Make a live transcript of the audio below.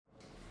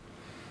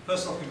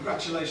First off,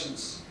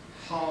 congratulations.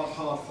 Hard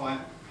fight,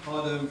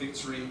 hard-earned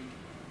victory.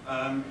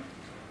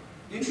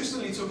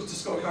 Interestingly, talking to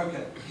Scott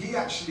Coker, he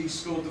actually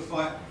scored the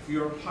fight for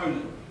your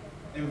opponent,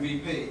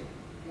 MVP.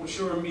 What's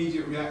your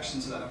immediate reaction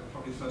to that?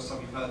 Probably the first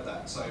time you've heard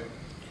that. So,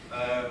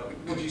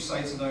 what do you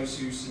say to those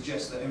who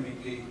suggest that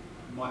MVP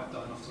might have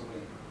done enough to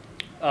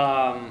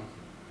win?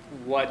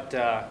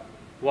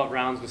 What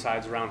rounds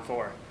besides round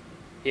 4?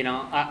 You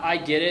know, I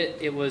get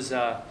it. It was,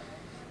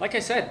 like I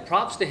said,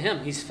 props to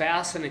him. He's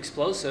fast and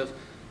explosive.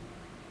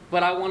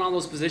 But I won all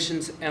those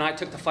positions, and I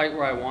took the fight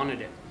where I wanted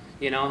it.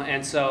 You know,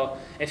 and so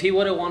if he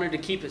would have wanted to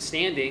keep it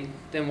standing,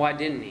 then why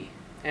didn't he?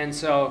 And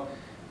so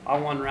I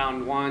won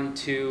round 1,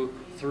 2,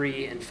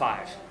 3, and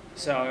 5.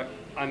 So,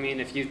 I mean,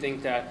 if you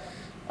think that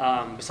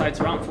besides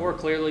round 4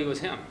 clearly was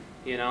him,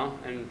 you know,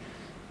 and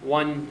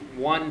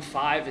 1,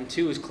 5, and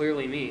 2 is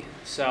clearly me.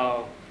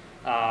 So,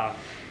 I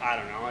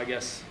don't know, I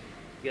guess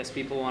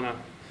people want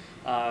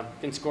to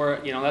can score,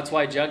 you know, that's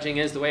why judging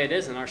is the way it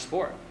is in our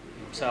sport.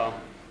 So,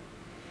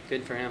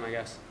 good for him, I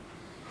guess.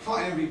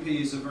 Fighting MVP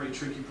is a very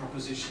tricky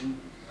proposition.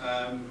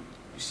 You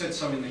said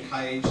so in the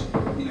cage,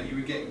 you know, you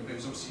were getting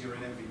booze, obviously you're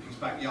in MVP's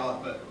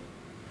backyard, but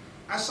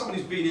as someone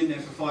who's been in there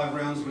for 5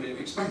 rounds with him,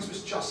 explain to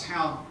us just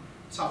how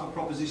tough a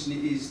proposition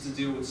it is to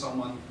deal with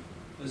someone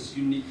as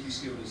uniquely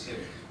skilled as him.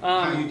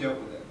 How you dealt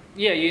with it?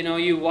 Yeah, you know,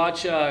 you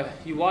watch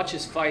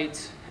his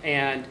fights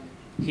and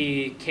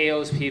he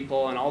KOs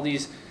people and all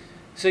these.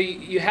 So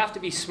you have to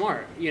be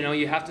smart. You know,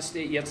 you have to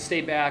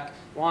stay back,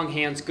 long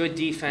hands, good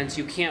defense.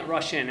 You can't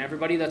rush in.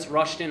 Everybody that's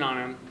rushed in on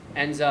him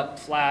ends up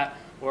flat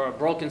or a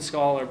broken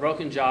skull or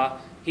broken jaw.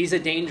 He's a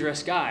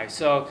dangerous guy.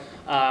 So,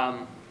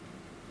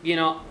 you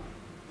know,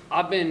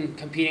 I've been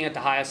competing at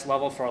the highest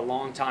level for a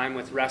long time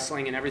with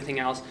wrestling and everything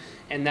else,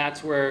 and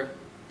that's where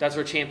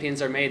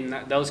champions are made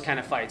in those kind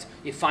of fights.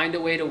 You find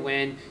a way to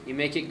win. You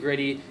make it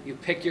gritty. You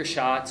pick your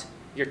shots.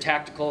 You're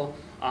tactical.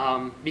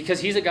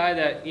 Because he's a guy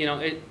that, you know,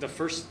 the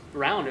first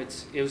round,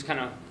 it was kind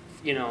of,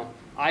 you know,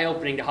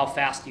 eye-opening to how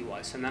fast he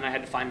was, and then I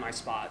had to find my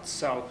spots.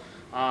 So,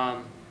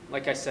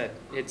 like I said,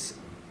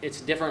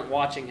 it's different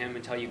watching him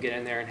until you get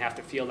in there and have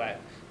to feel that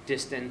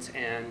distance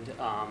and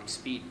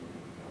speed.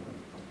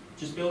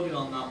 Just building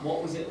on that,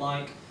 what was it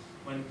like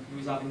when he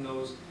was having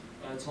those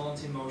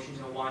taunting motions,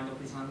 you know, wind up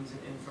his hands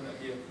in front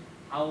of you?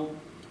 How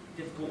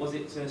difficult was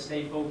it to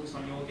stay focused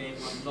on your game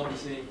plan? Because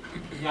obviously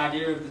the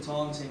idea of the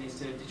taunting is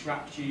to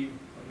detract you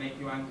and make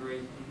you angry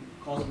and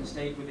cause a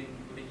mistake within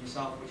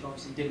yourself, which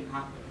obviously didn't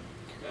happen.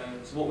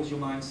 So what was your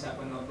mindset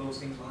when those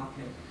things were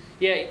happening?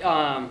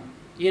 Yeah,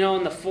 you know,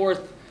 in the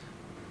 4th,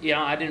 you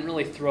know, I didn't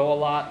really throw a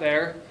lot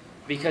there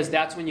because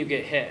that's when you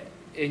get hit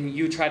and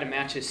you try to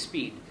match his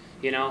speed,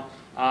 you know.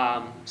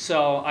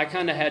 So I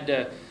kind of had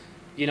to,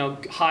 you know,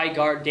 high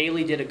guard.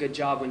 Daly did a good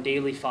job when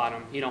Daly fought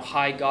him, you know,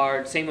 high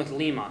guard. Same with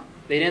Lima.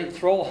 They didn't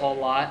throw a whole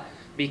lot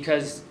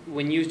because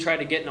when you try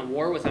to get in a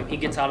war with him, he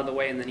gets out of the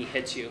way and then he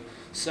hits you.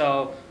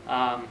 So,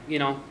 you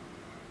know,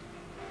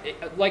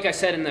 like I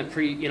said in the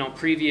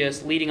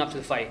previous leading up to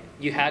the fight,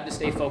 you had to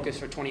stay focused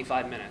for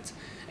 25 minutes,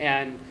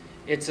 and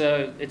it's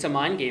a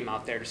mind game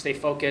out there to stay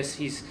focused.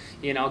 He's,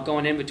 you know,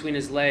 going in between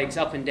his legs,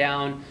 up and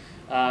down,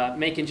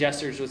 making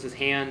gestures with his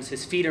hands.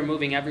 His feet are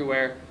moving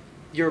everywhere.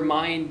 Your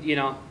mind, you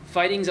know,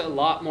 fighting's a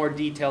lot more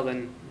detailed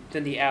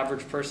than the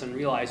average person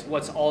realize.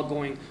 What's all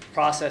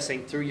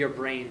processing through your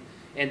brain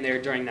in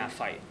there during that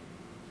fight.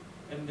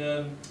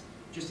 And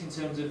just in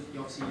terms of,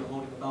 obviously you're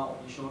holding the belt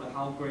on your shoulder,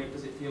 how great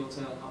does it feel to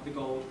have the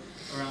gold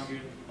around you?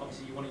 And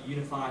obviously you want to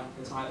unify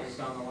the titles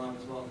down the line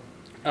as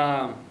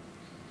well.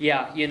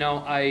 Yeah, you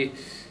know, I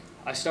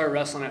started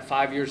wrestling at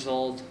 5 years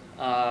old.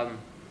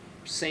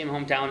 Same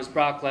hometown as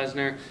Brock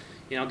Lesnar.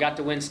 You know, got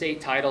to win state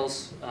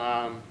titles.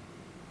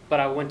 But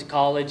I went to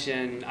college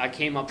and I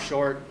came up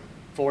short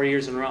 4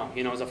 years in a row.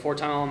 You know, I was a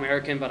 4-time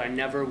All-American, but I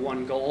never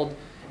won gold.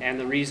 And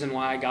the reason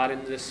why I got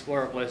into this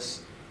sport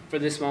was for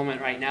this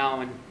moment right now,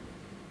 and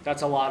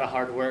that's a lot of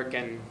hard work.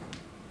 And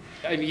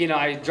you know,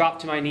 I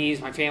dropped to my knees.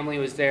 My family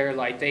was there.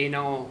 Like, they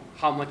know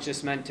how much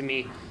this meant to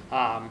me,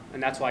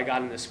 and that's why I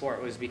got into this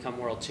sport, was become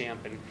world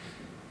champ, and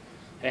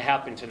it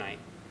happened tonight.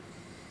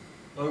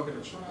 Logan,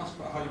 I just want to ask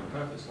about how you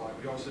prepare for this fight.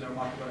 We obviously know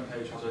Michael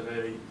Page has a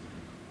very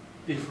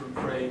different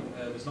frame.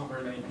 There's not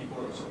very many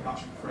people that sort of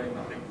match the frame.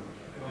 I think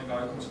the only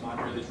guy who comes to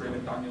mind really is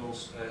Raymond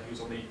Daniels, who's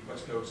on the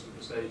west coast of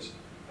the States.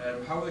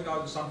 How are the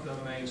guys in Stanford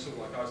MMA, sort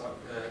of like guys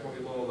like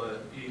Robbie Lawler,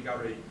 Ian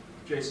Gary,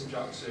 Jason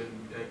Jackson,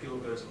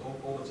 Gilbert,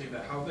 all the team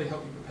there, how do they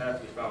help you prepare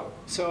for this battle?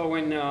 So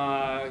when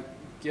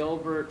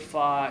Gilbert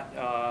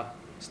fought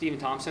Stephen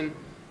Thompson,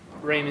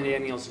 Raymond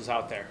Daniels was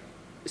out there.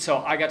 So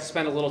I got to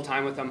spend a little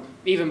time with them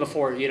even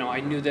before, you know, I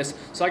knew this.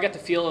 So I got to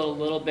feel it a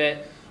little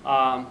bit.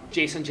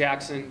 Jason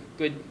Jackson,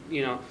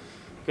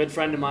 good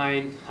friend of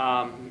mine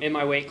in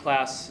my weight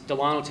class.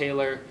 Delano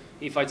Taylor,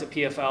 he fights at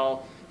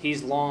PFL.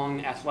 He's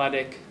long,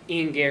 athletic.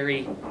 Ian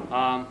Gary,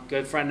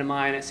 good friend of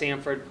mine at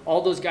Sanford.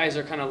 All those guys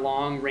are kind of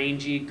long,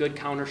 rangy, good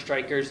counter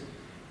strikers,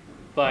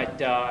 but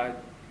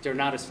they're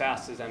not as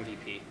fast as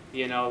MVP.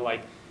 You know,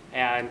 like,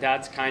 and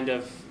that's kind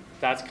of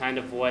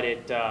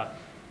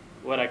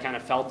what I kind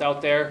of felt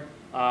out there.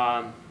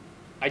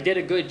 I did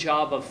a good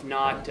job of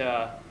not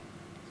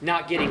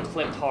getting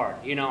clipped hard.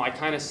 You know, I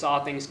kind of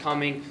saw things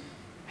coming,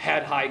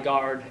 had high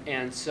guard,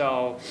 and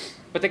so,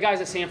 but the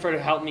guys at Sanford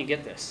have helped me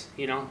get this.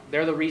 You know,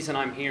 they're the reason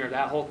I'm here.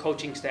 That whole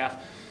coaching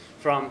staff,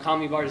 from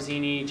Kami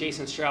Barzini,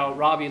 Jason Stroud,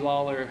 Robbie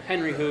Lawler,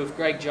 Henry Hoof,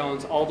 Greg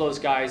Jones, all those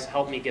guys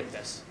helped me get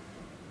this.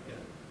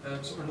 Yeah.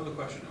 So another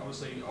question,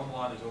 obviously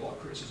online there's a lot of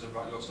criticism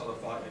about your style of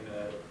fighting.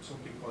 Some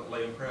people call it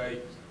lay and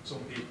pray, some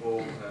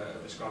people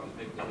describe it as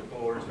maybe a little bit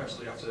boring,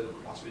 especially after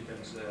last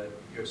weekend's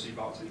UFC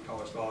bout to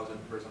Carlos Bars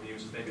and Brazilian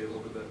News, maybe a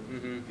little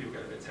bit, people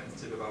get a bit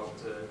tentative about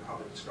how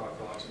they describe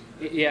fights.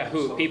 Yeah,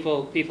 who?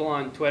 People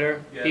on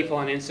Twitter, yeah. People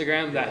on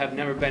Instagram that have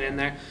never been in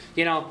there.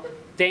 You know,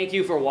 thank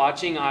you for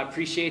watching. I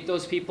appreciate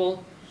those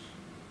people,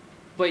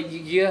 but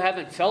you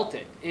haven't felt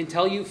it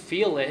until you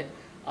feel it.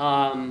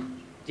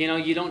 You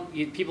know,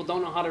 people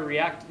don't know how to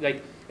react.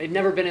 Like, they've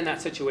never been in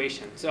that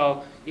situation.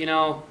 So, you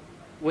know,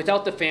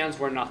 without the fans,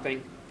 we're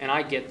nothing, and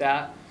I get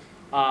that.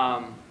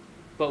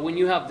 But when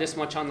you have this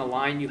much on the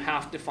line, you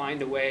have to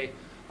find a way.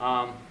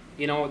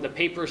 You know, the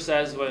paper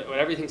says, what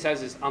everything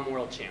says is, I'm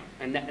world champ.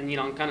 And you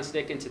know, I'm kind of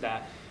sticking to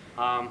that.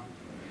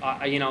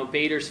 You know,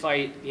 Bader's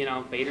fight, you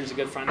know, Bader's a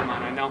good friend of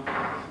mine, I know.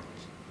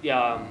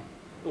 Yeah,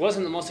 it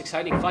wasn't the most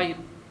exciting fight,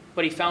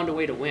 but he found a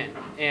way to win.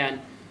 And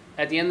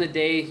at the end of the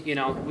day, you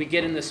know, we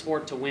get in this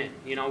sport to win.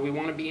 You know, we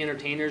want to be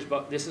entertainers,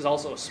 but this is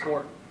also a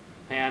sport.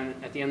 And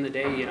at the end of the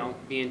day, you know,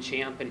 being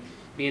champ and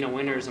being a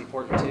winner is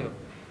important too.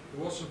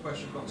 There was some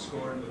questions about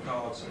scoring the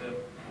cards, and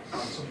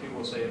some people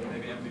will say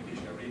maybe MVP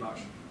should get a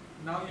rematch.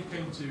 Now you've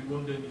came to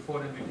London, you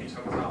fought MVP's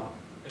hometown.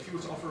 If you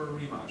were to offer a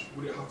rematch,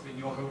 would it have to be in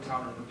your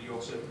hometown and under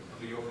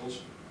your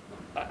rules?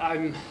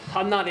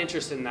 I'm not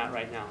interested in that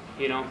right now.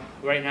 You know,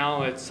 right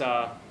now it's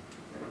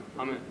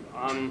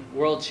I'm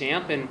world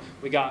champ, and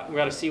we got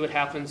to see what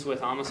happens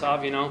with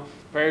Amasov. You know,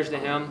 prayers to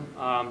him.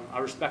 I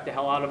respect the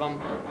hell out of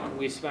him.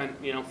 We spent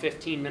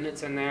 15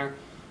 minutes in there.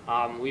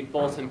 We've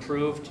both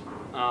improved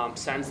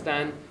since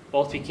then.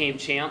 Both became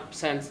champ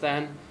since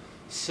then.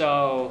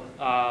 So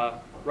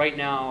right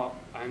now,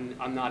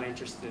 I'm not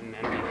interested in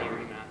an MMA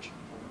rematch.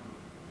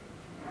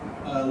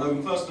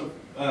 Logan, first off,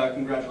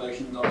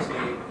 congratulations. Obviously,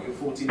 you're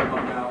 14-1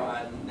 now,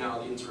 and now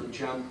the interim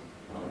champ.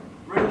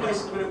 We're in a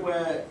place at the minute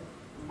where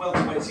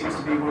welterweight seems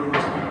to be one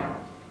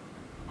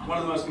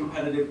of the most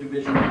competitive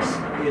divisions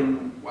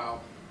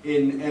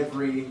in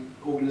every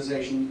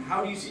organisation.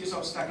 How do you see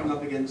yourself stacking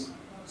up against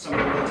some of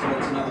the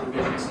welterweights in other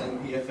divisions, in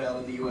PFL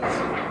and the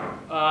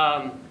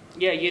UFC?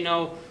 Yeah, you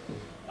know,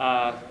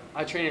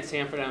 I train at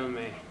Sanford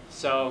MMA,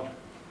 so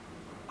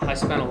I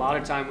spent a lot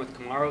of time with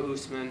Kamaru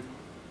Usman,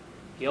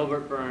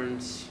 Gilbert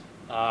Burns,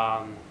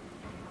 God,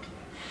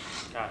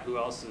 who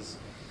else is?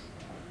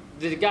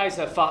 The guys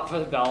that fought for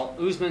the belt.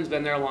 Usman's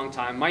been there a long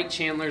time. Mike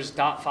Chandler's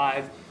top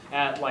 5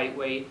 at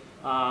lightweight.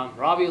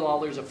 Robbie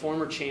Lawler's a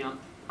former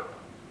champ.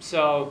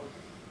 So,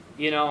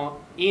 you know,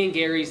 Ian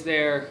Gary's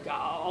there.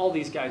 All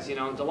these guys, you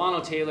know,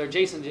 Delano Taylor,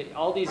 Jason,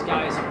 all these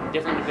guys,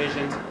 different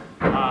divisions.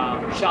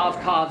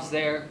 Shavkov's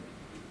there.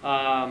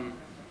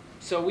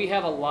 So we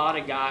have a lot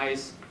of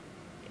guys.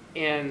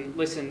 And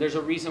listen, there's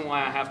a reason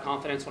why I have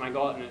confidence when I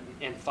go out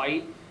and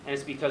fight, and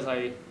it's because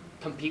I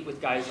compete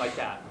with guys like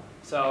that.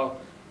 So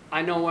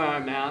I know where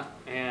I'm at,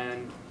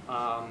 and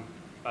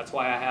that's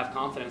why I have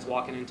confidence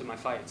walking into my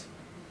fights.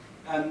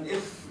 And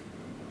if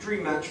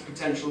dream match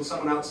potential,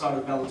 someone outside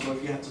of Bellator,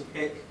 if you had to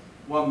pick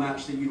one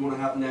match that you'd want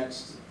to have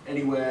next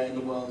anywhere in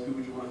the world, who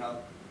would you want to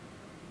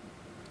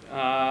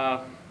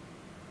have?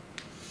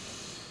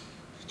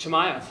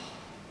 Chimaev.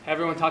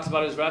 Everyone talks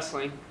about his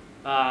wrestling,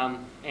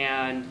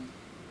 and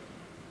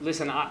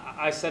listen,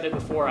 I said it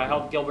before, I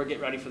helped Gilbert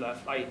get ready for that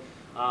fight.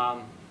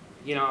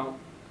 You know,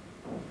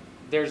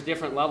 there's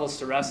different levels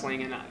to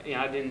wrestling, and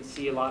I didn't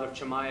see a lot of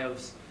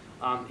Chimaev's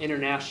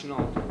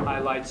international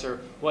highlights or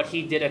what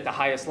he did at the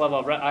highest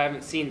level. I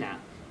haven't seen that.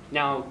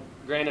 Now,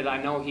 granted,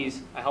 I know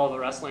he's a hell of a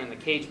wrestler in the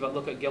cage, but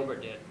look what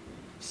Gilbert did.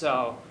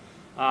 So,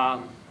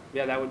 yeah,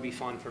 that would be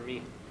fun for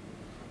me.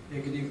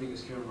 Yeah, good evening,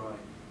 it's Kieran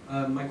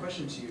Wright. My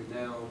question to you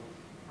now,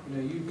 you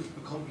know, you've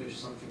accomplished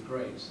something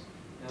great.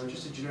 Now,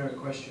 just a generic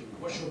question,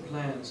 what's your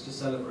plans to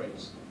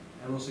celebrate?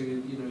 And also,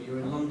 you know, you're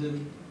in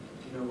London,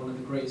 you know, one of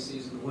the greatest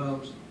cities in the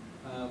world.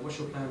 What's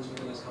your plans for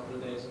the next couple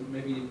of days, and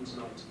maybe even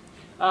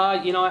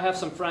tonight? You know, I have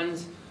some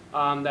friends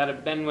that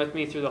have been with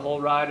me through the whole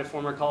ride, a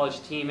former college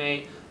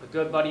teammate, a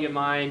good buddy of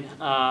mine,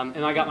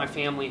 and I got my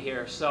family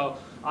here. So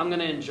I'm going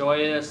to enjoy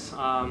this.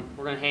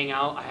 We're going to hang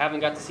out. I haven't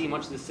got to see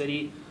much of the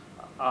city.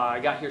 I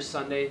got here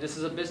Sunday. This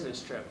is a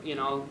business trip. You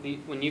know,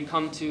 when you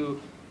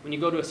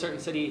go to a certain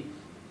city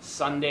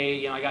Sunday,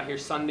 you know, I got here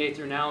Sunday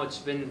through now, it's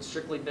been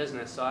strictly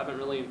business, so I haven't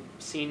really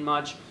seen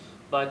much.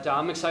 But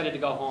I'm excited to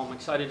go home. I'm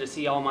excited to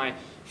see all my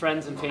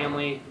friends and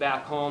family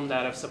back home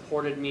that have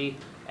supported me,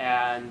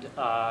 and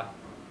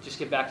just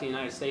get back to the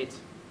United States.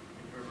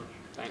 Thank you very much.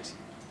 Thanks.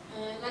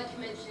 Like you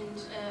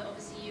mentioned,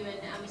 obviously you and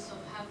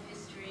Amasov have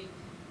history.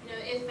 You know,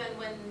 if and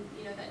when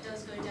that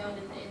does go down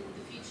in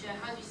the future,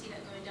 how do you see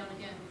that going down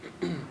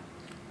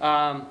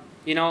again?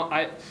 You know,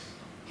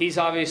 he's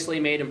obviously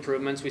made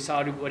improvements. We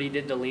saw what he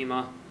did to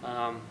Lima.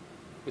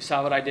 We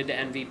saw what I did to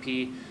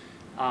MVP.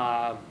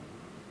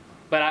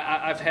 But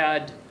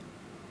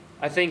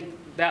I think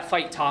that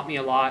fight taught me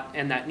a lot,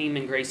 and that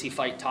Neiman Gracie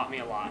fight taught me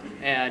a lot.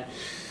 And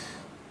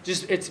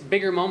just, it's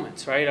bigger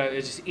moments, right?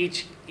 It's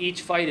just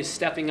each fight is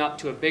stepping up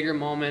to a bigger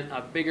moment,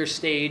 a bigger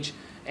stage,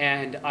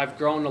 and I've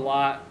grown a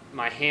lot.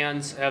 My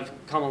hands have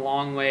come a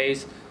long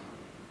ways.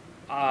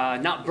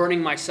 Not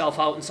burning myself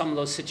out in some of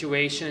those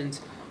situations.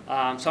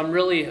 So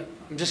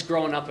I'm just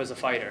growing up as a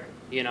fighter,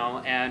 you know.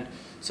 And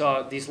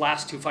so these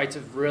last 2 fights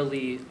I've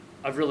really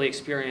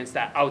experienced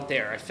that out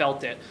there. I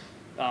felt it.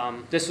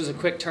 This was a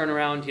quick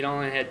turnaround. You know,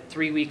 I had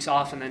 3 weeks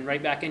off and then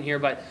right back in here,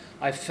 but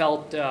I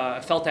felt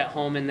at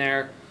home in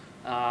there.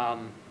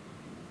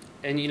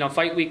 And you know,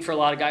 fight week for a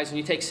lot of guys, when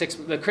you take 6,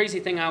 the crazy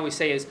thing I always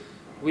say is,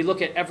 we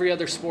look at every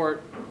other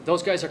sport,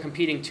 those guys are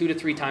competing 2 to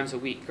 3 times a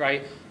week,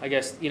 right? I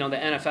guess, you know, the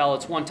NFL,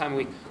 it's 1 time a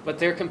week, but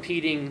they're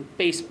competing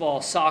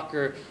baseball,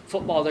 soccer,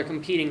 football, they're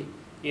competing,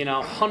 you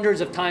know,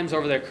 hundreds of times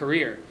over their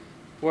career.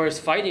 Whereas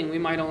fighting, we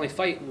might only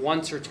fight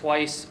once or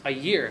twice a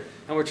year,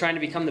 and we're trying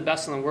to become the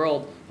best in the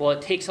world. Well,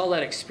 it takes all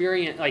that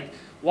experience. Like,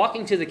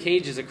 walking to the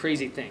cage is a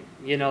crazy thing,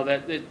 you know,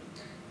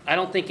 I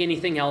don't think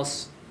anything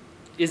else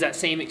is that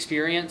same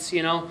experience,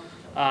 you know.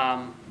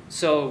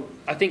 So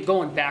I think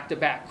going back to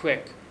back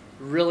quick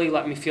really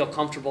let me feel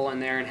comfortable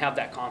in there and have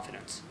that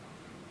confidence.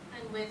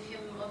 And with him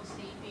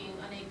obviously being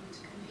unable to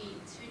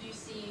compete, who do you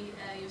see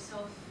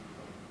yourself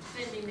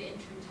defending the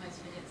interim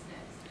title against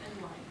next, and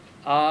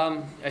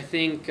why? I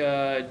think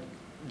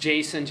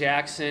Jason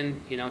Jackson,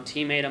 you know,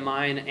 teammate of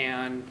mine,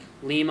 and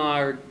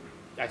Lima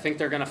I think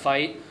they're going to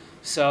fight.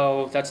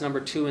 So that's number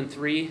 2 and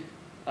 3.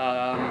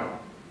 I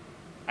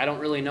don't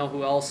really know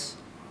who else,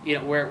 you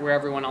know, where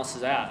everyone else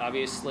is at.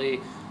 Obviously,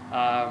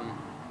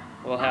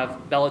 we'll have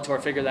Bellator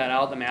figure that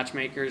out, the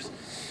matchmakers,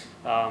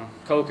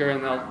 Coker,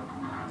 and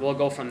we'll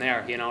go from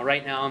there. You know,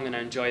 right now I'm going to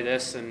enjoy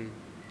this, and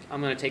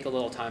I'm going to take a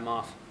little time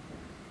off.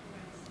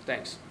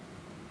 Thanks.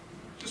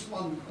 Just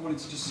one, I wanted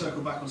to just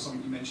circle back on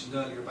something you mentioned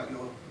earlier about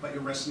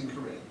your wrestling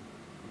career.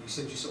 You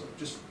said you sort of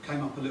just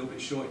came up a little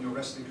bit short in your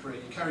wrestling career.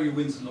 You carry your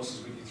wins and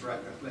losses with you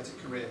throughout your athletic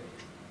career.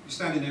 You're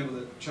standing there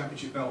with a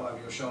championship belt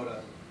over your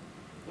shoulder.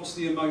 What's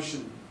the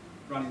emotion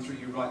running through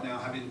you right now,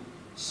 having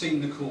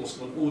seen the course,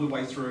 gone all the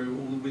way through,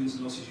 all the wins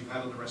and losses you've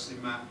had on the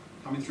wrestling mat,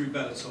 coming through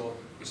Bellator,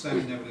 you're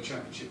standing there with a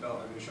championship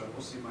belt over your shoulder?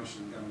 What's the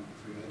emotion going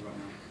through your head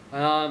right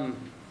now?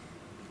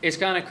 It's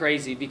kind of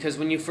crazy, because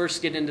when you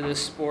first get into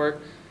this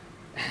sport,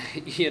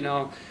 you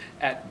know,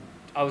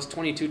 I was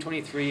 22,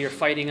 23, you're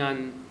fighting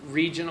on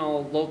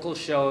regional, local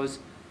shows,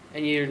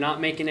 and you're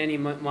not making any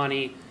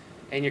money,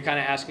 and you're kind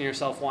of asking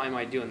yourself, why am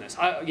I doing this?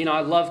 You know,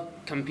 I love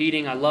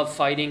competing, I love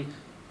fighting,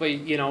 but,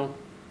 you know,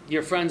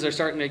 your friends are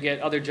starting to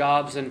get other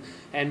jobs and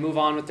move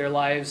on with their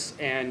lives,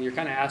 and you're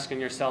kind of asking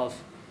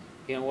yourself,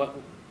 you know,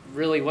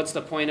 what's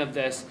the point of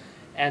this?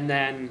 And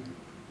then,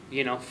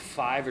 you know,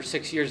 5 or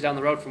 6 years down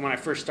the road from when I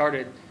first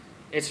started,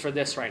 it's for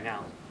this right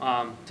now,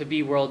 to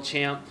be world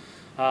champ,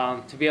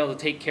 to be able to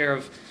take care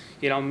of,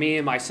 you know, me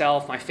and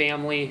myself, my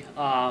family.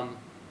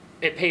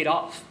 It paid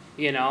off,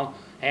 you know,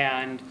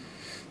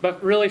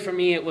 but really for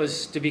me it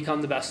was to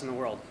become the best in the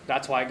world.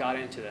 That's why I got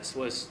into this,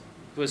 was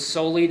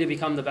solely to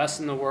become the best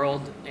in the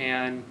world,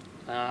 and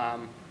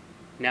now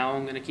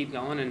I'm going to keep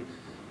going,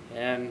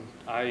 and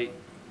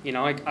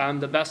I'm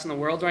the best in the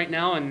world right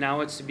now, and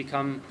now it's to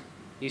become,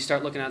 you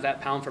start looking at that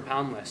pound for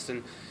pound list,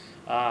 and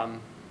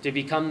to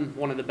become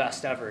one of the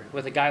best ever,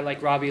 with a guy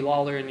like Robbie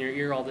Lawler in your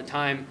ear all the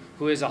time,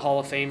 who is a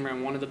Hall of Famer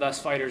and one of the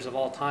best fighters of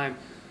all time.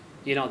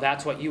 You know,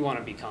 that's what you want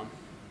to become.